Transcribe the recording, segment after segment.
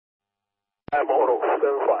I'm auto,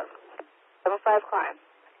 7-5. 7-5 crime.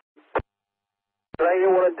 Can I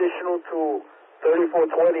get one additional to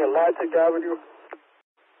 3420 Atlantic Avenue?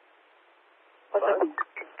 What's the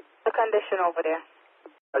condition over there?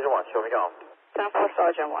 Sergeant 1, show me down. 10-4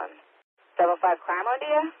 Sergeant 1. 7-5 crime on the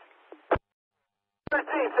air?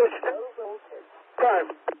 15,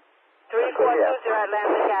 time. 3420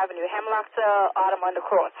 Atlantic Avenue, Hemlock to Autumn on the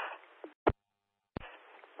cross.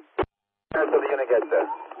 Until the unit gets there.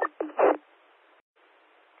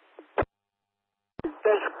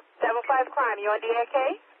 7-5 crime, you on the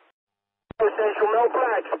AK? Essential Mel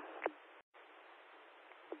Black.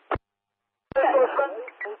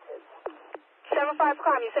 7-5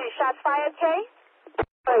 crime, you say shots fired, K?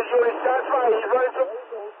 Hey, shooting shots fired. He's running to...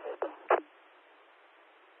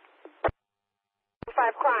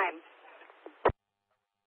 5 crime.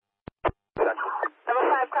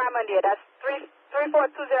 7-5 crime on the air, that's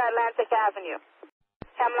 3420 Atlantic Avenue.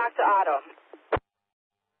 Hemlock to Autumn.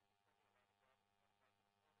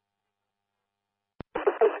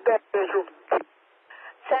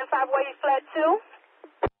 10-5 where you fled to?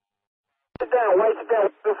 Down, white down,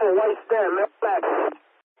 before white down, Mel Black.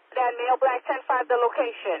 Then Male Black 10-5 the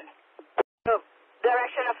location.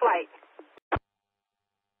 Direction of flight.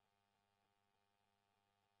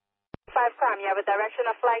 5 crime, you have a direction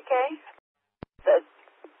of flight, K?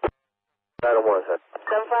 Adam 1, sir.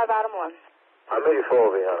 7-5 Adam 1. I'm 84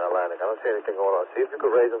 over here on Atlantic. I don't see anything going on. See if you could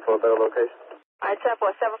raise them for a better location. Alright,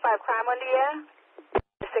 10-4, 7-5 crime on the air?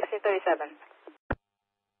 1637.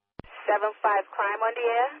 7-5 crime on the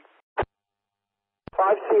air?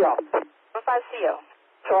 5CO. 7-5 CO.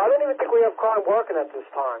 So I don't even think we have crime working at this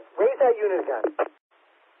time. Raise that unit again.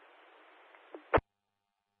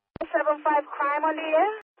 7-5 crime on the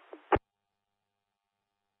air?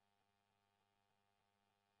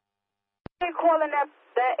 You're calling that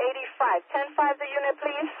 85. 10-5 the unit,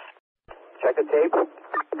 please. Check the tape.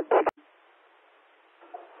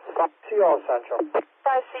 5CO Central. 5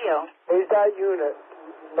 CO. Raise that unit.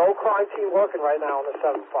 No crime team working right now on the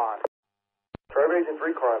 7-5. Try raising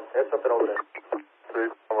 3 crime. There's something over there. 3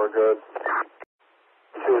 crime, we're good.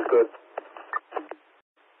 2 is good.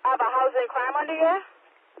 I have a housing crime on the air?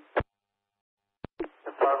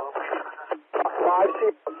 5 CO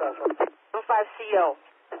Central. 5 CO.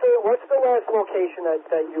 What's the last location that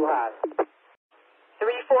you had?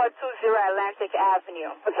 3420 Atlantic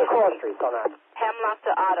Avenue. What's the cross streets on that? Hemlock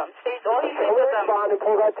to Autumn. Stays all he says Pull is it on and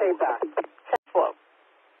pull that tape back. 10-4.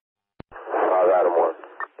 Adam 1.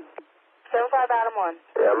 7-5 Adam 1.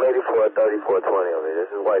 Yeah, I'm 84 at 3420. I mean, this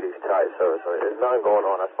is Whitey's tire service. I mean, there's nothing going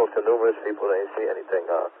on. I spoke to numerous people. They didn't see anything.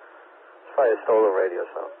 It's probably a stolen radio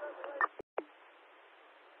sound.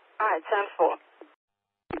 Alright, 10-4.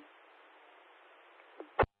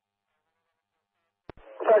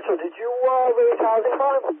 Central, did you raise housing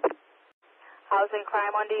crime? Housing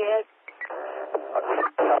crime on the air?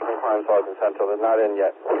 Housing crime Sergeant Central. They're not in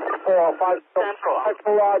yet. 4, 5, 10-4.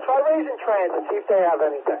 Try raising transit. See if they have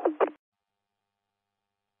anything.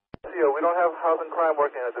 CO, we don't have housing crime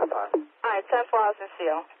working at this time. Alright, 10-4 housing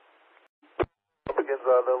CO. Begins a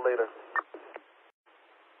little later.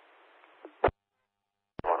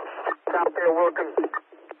 Out there working.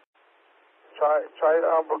 Try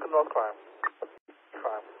Brooklyn North crime.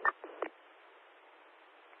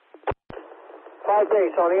 5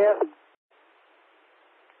 days on the air.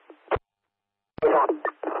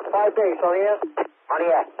 5 days on the air. On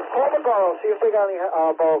the air. Call the borough, see if they got any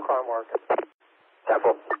borough crime working.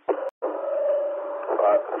 Temple. 5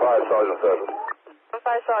 Sergeant 7. 5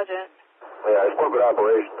 Sergeant. Yeah, I spoke with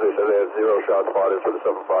operations. They said they had 0 shots spotted for the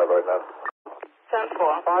 7-5 right now.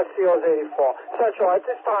 10-4. 5 CO's 84. Central, at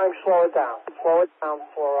this time, slow it down. Slow it down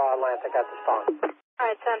for Atlantic at this time.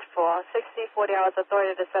 Alright, 10-4. 60-40 hours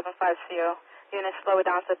authority to 7-5 CO. Unit slow it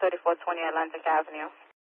down to 3420 Atlantic Avenue.